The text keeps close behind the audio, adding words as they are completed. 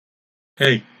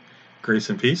Hey, grace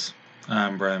and peace.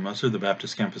 I'm Brian Musser, the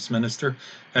Baptist Campus Minister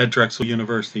at Drexel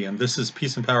University, and this is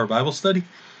Peace and Power Bible Study.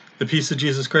 The peace of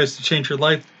Jesus Christ to change your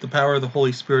life, the power of the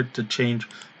Holy Spirit to change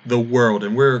the world.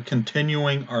 And we're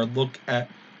continuing our look at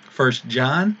 1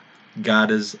 John. God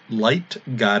is light,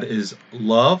 God is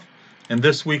love. And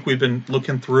this week we've been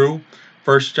looking through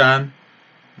 1 John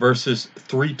verses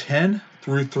 3:10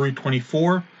 through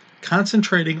 3:24,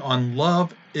 concentrating on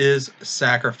love is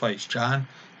sacrifice. John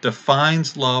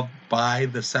defines love by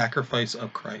the sacrifice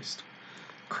of Christ.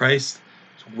 Christ's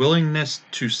willingness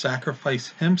to sacrifice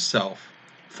himself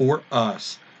for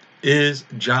us is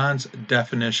John's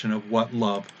definition of what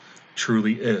love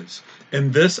truly is.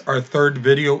 In this, our third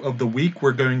video of the week,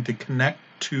 we're going to connect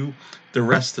to the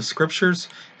rest of the scriptures,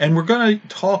 and we're going to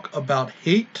talk about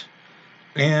hate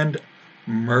and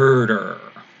murder.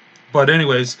 But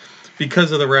anyways,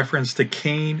 because of the reference to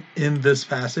Cain in this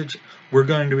passage, we're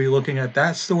going to be looking at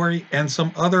that story and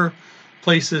some other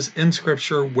places in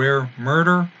Scripture where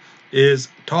murder is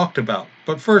talked about.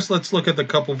 But first, let's look at the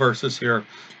couple verses here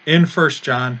in 1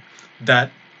 John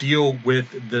that deal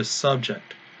with this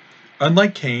subject.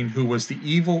 Unlike Cain, who was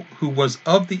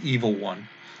of the evil one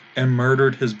and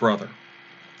murdered his brother.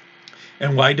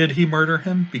 And why did he murder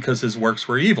him? Because his works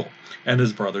were evil, and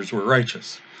his brothers were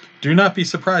righteous. Do not be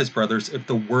surprised, brothers, if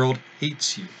the world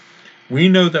hates you. We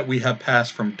know that we have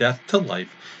passed from death to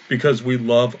life because we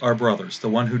love our brothers. The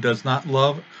one who does not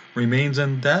love remains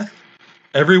in death.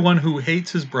 Everyone who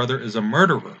hates his brother is a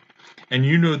murderer, and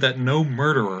you know that no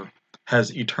murderer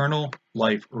has eternal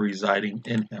life residing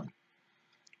in him.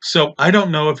 So I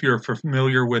don't know if you're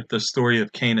familiar with the story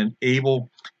of Cain and Abel.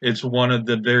 It's one of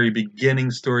the very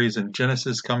beginning stories in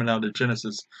Genesis, coming out of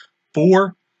Genesis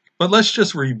 4. But let's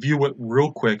just review it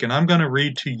real quick. And I'm going to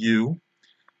read to you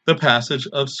the passage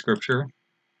of Scripture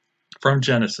from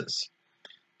Genesis.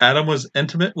 Adam was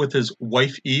intimate with his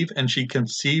wife Eve, and she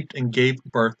conceived and gave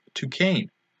birth to Cain.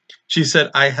 She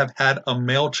said, I have had a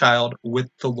male child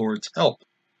with the Lord's help.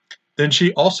 Then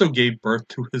she also gave birth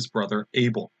to his brother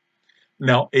Abel.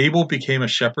 Now Abel became a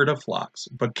shepherd of flocks,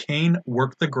 but Cain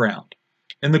worked the ground.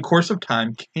 In the course of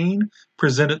time, Cain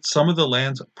presented some of the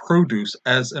land's produce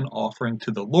as an offering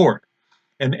to the Lord.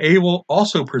 And Abel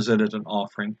also presented an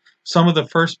offering, some of the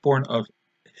firstborn of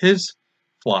his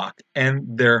flock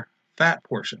and their fat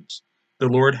portions. The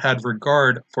Lord had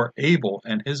regard for Abel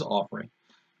and his offering,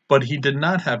 but he did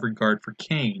not have regard for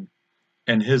Cain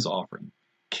and his offering.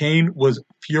 Cain was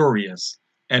furious,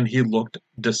 and he looked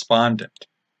despondent.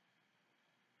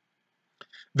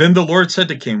 Then the Lord said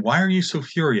to Cain, why are you so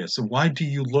furious, and why do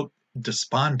you look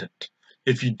despondent?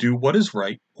 If you do what is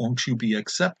right, won't you be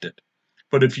accepted?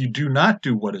 But if you do not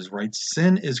do what is right,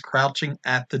 sin is crouching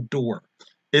at the door.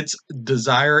 Its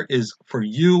desire is for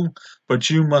you, but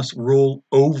you must rule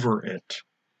over it.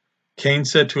 Cain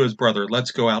said to his brother,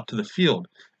 let's go out to the field.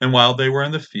 And while they were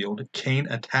in the field, Cain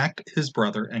attacked his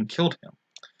brother and killed him.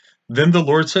 Then the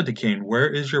Lord said to Cain, where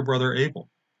is your brother Abel?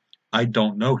 I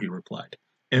don't know, he replied.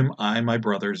 Am I my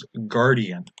brother's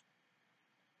guardian?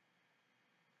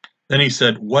 Then he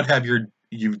said, what have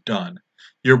you done?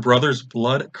 Your brother's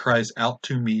blood cries out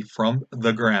to me from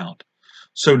the ground.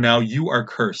 So now you are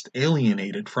cursed,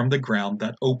 alienated from the ground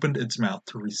that opened its mouth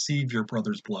to receive your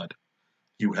brother's blood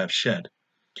you have shed.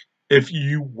 If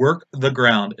you work the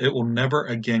ground, it will never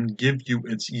again give you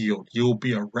its yield. You will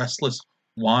be a restless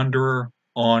wanderer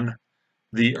on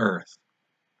the earth.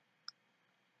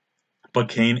 But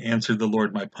Cain answered the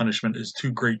Lord, my punishment is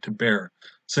too great to bear.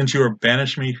 Since you have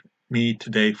banished me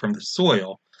today from the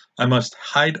soil, I must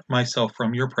hide myself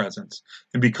from your presence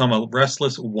and become a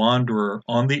restless wanderer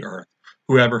on the earth.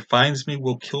 Whoever finds me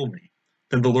will kill me.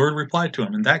 Then the Lord replied to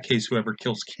him, in that case, whoever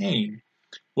kills Cain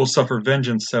will suffer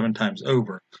vengeance 7 times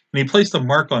over. And he placed a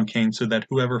mark on Cain so that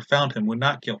whoever found him would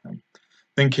not kill him.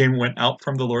 Then Cain went out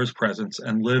from the Lord's presence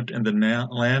and lived in the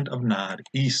land of Nod,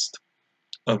 east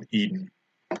of Eden.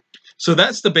 So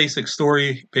that's the basic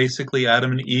story. Basically,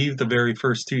 Adam and Eve, the very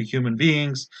first 2 human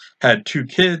beings, had 2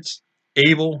 kids,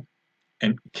 Abel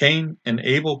and Cain. And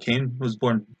Abel, Cain was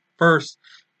born first.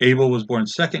 Abel was born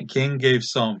second. Cain gave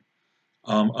some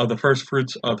of the first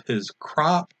fruits of his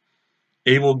crop.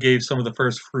 Abel gave some of the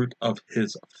first fruit of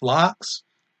his flocks.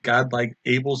 God liked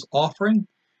Abel's offering.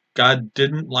 God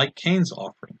didn't like Cain's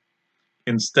offering.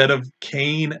 Instead of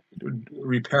Cain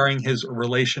repairing his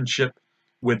relationship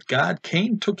with God,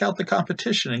 Cain took out the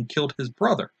competition and killed his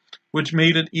brother, which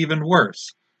made it even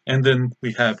worse. And then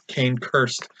we have Cain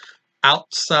cursed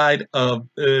outside of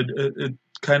it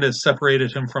kind of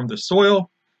separated him from the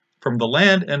soil, from the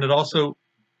land, and it also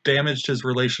damaged his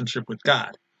relationship with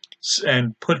God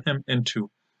and put him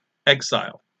into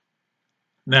exile.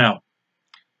 Now,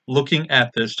 looking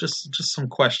at this, just some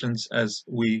questions as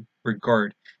we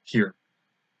regard here.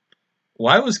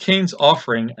 Why was Cain's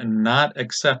offering not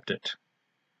accepted?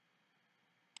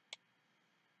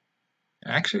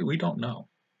 Actually, we don't know.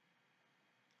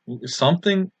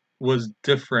 Something was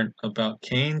different about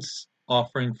Cain's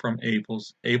offering from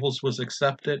Abel's. Abel's was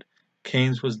accepted,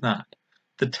 Cain's was not.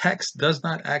 The text does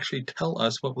not actually tell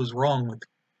us what was wrong with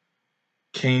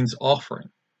Cain's offering.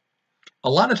 A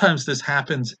lot of times this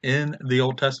happens in the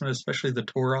Old Testament, especially the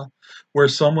Torah, where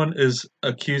someone is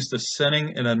accused of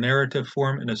sinning in a narrative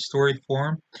form, in a story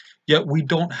form, yet we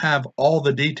don't have all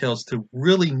the details to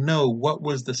really know what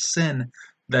was the sin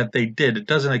that they did. It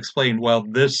doesn't explain, well,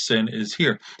 this sin is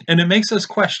here. And it makes us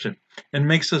question and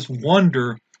makes us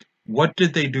wonder, what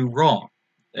did they do wrong?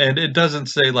 And it doesn't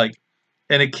say like,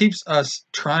 and it keeps us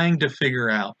trying to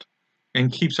figure out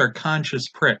and keeps our conscience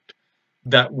pricked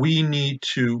that we need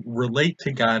to relate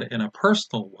to God in a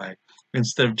personal way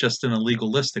instead of just in a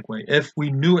legalistic way. If we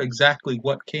knew exactly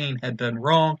what Cain had done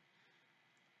wrong,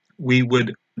 we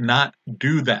would not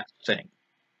do that thing.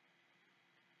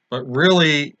 But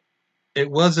really,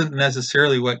 it wasn't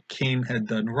necessarily what Cain had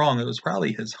done wrong. It was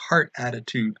probably his heart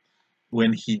attitude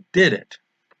when he did it.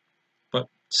 But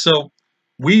so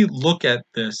we look at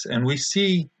this and we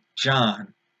see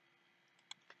John,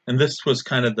 and this was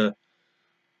kind of the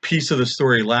piece of the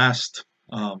story last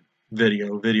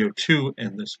video 2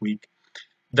 in this week,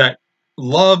 that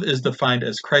love is defined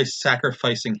as Christ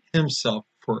sacrificing himself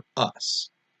for us.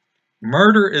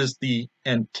 Murder is the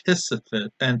antithesis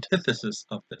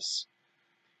of this.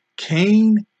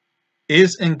 Cain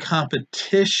is in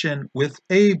competition with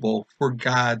Abel for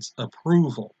God's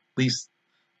approval, at least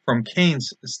from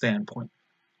Cain's standpoint.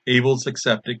 Abel's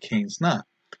accepted, Cain's not.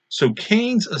 So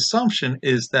Cain's assumption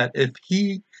is that if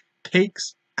he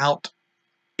takes out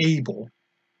Abel,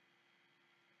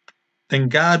 then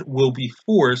God will be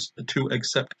forced to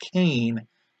accept Cain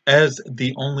as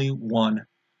the only one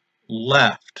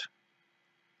left.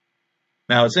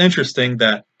 Now, it's interesting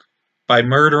that by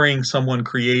murdering someone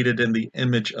created in the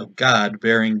image of God,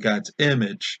 bearing God's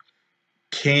image,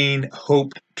 Cain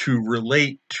hoped to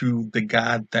relate to the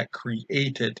God that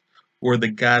created, or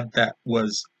the God that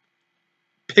was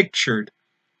pictured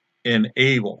in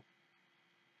Abel.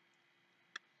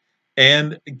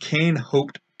 And Cain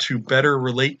hoped to better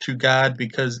relate to God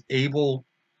because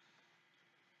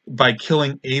by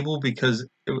killing Abel, because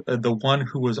the one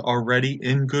who was already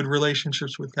in good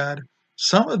relationships with God.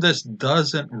 Some of this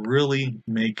doesn't really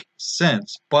make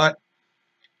sense, but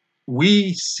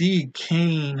we see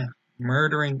Cain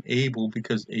murdering Abel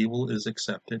because Abel is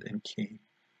accepted and Cain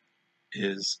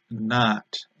is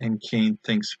not. And Cain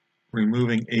thinks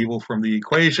removing Abel from the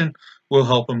equation will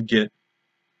help him get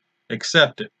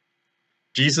accepted.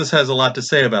 Jesus has a lot to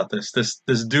say about this.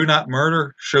 This do not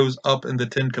murder shows up in the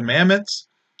Ten Commandments,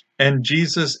 and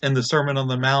Jesus in the Sermon on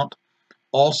the Mount,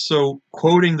 also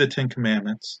quoting the Ten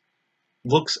Commandments,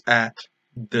 looks at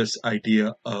this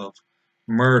idea of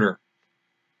murder.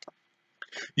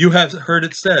 You have heard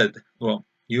it said, well,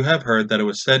 you have heard that it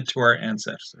was said to our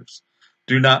ancestors,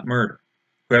 do not murder.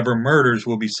 Whoever murders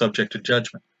will be subject to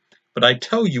judgment. But I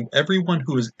tell you, everyone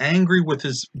who is angry with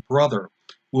his brother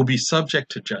will be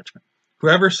subject to judgment.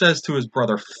 Whoever says to his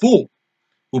brother, fool,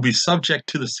 will be subject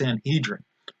to the Sanhedrin.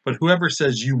 But whoever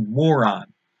says, you moron,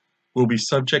 will be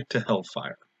subject to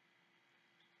hellfire.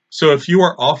 So if you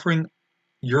are offering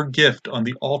your gift on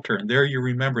the altar, and there you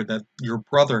remember that your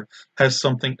brother has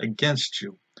something against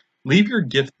you, leave your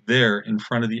gift there in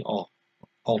front of the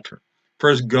altar.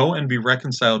 First, go and be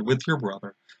reconciled with your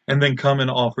brother, and then come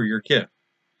and offer your gift.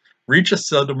 Reach a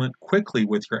settlement quickly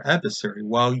with your adversary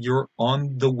while you're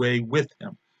on the way with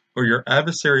him, or your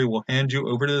adversary will hand you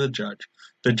over to the judge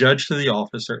to the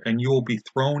officer, and you will be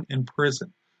thrown in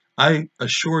prison. I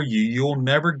assure you, you'll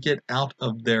never get out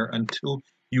of there until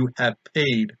you have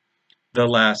paid the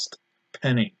last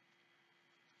penny.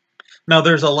 Now,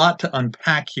 there's a lot to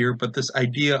unpack here, but this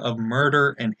idea of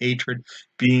murder and hatred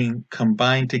being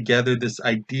combined together, this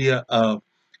idea of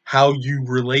how you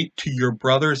relate to your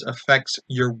brothers affects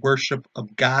your worship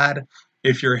of God.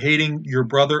 If you're hating your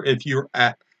brother, if you're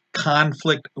at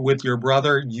conflict with your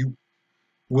brother, you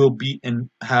will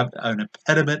have an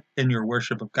impediment in your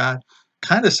worship of God.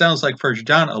 Kind of sounds like 1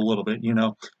 John a little bit,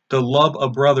 The love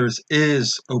of brothers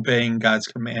is obeying God's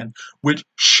command, which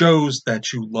shows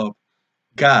that you love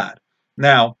God.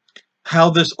 Now, how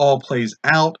this all plays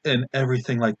out and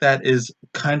everything like that is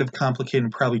kind of complicated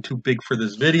and probably too big for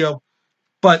this video,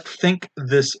 but think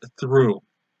this through.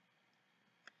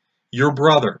 Your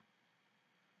brother,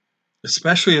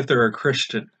 especially if they're a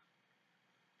Christian,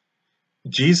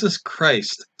 Jesus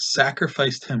Christ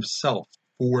sacrificed himself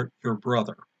for your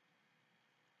brother.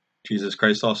 Jesus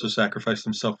Christ also sacrificed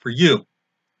himself for you.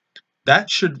 That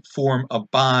should form a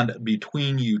bond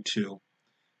between you two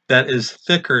that is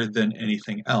thicker than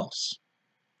anything else.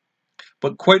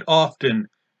 But quite often,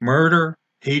 murder,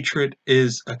 hatred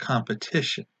is a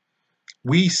competition.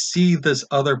 We see this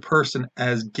other person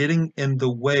as getting in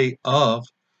the way of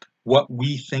what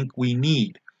we think we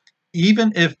need.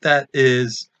 Even if that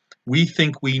is, we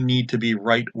think we need to be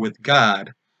right with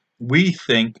God, we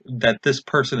think that this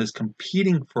person is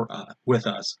competing with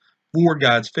us for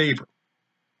God's favor.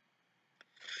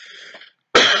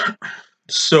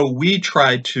 So we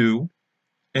try to,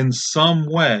 in some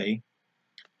way,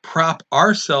 prop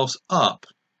ourselves up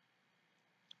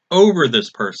over this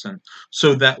person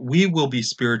so that we will be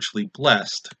spiritually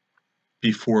blessed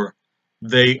before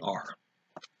they are.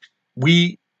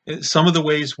 Some of the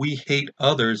ways we hate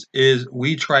others is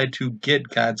we try to get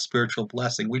God's spiritual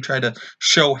blessing. We try to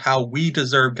show how we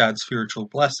deserve God's spiritual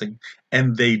blessing,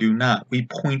 and they do not. We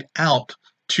point out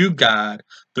to God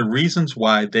the reasons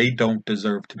why they don't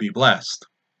deserve to be blessed,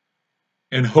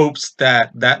 in hopes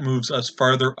that that moves us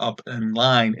farther up in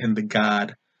line in the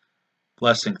God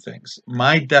blessing things.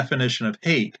 My definition of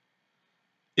hate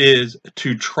is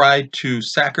to try to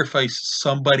sacrifice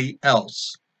somebody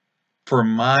else for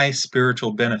my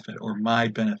spiritual benefit or my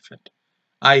benefit.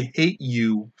 I hate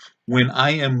you when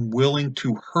I am willing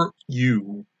to hurt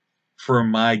you for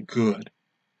my good.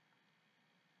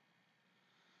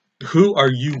 Who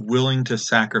are you willing to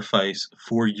sacrifice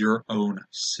for your own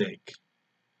sake?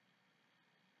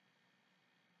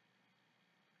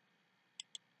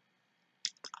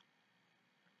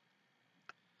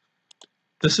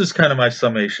 This is kind of my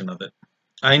summation of it.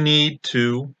 I need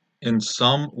to, in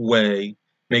some way,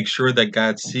 make sure that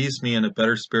God sees me in a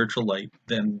better spiritual light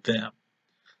than them,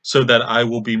 so that I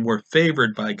will be more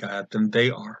favored by God than they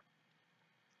are.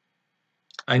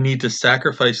 I need to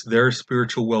sacrifice their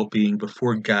spiritual well-being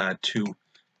before God to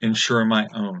ensure my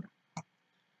own.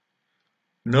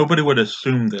 Nobody would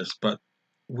assume this, but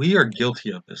we are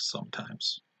guilty of this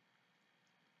sometimes.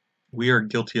 We are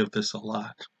guilty of this a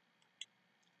lot.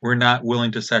 We're not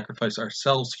willing to sacrifice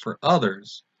ourselves for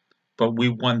others, but we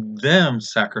want them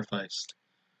sacrificed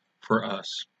for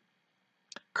us.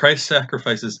 Christ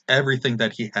sacrifices everything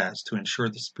that he has to ensure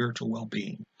the spiritual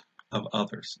well-being of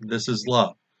others. This is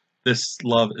love. This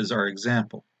love is our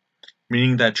example,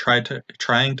 meaning that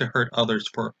trying to hurt others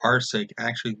for our sake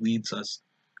actually leads us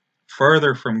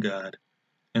further from God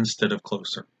instead of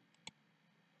closer.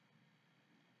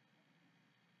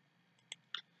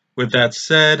 With that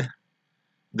said,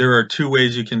 there are two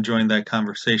ways you can join that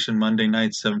conversation: Monday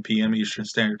night, 7 p.m. Eastern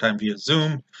Standard Time via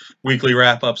Zoom, weekly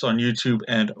wrap-ups on YouTube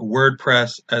and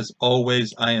WordPress. As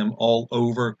always, I am all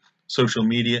over social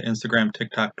media: Instagram,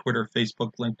 TikTok, Twitter,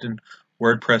 Facebook, LinkedIn,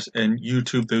 WordPress, and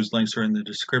YouTube. Those links are in the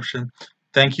description.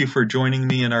 Thank you for joining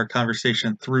me in our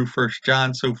conversation through 1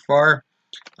 John so far.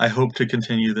 I hope to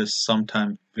continue this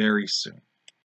sometime very soon.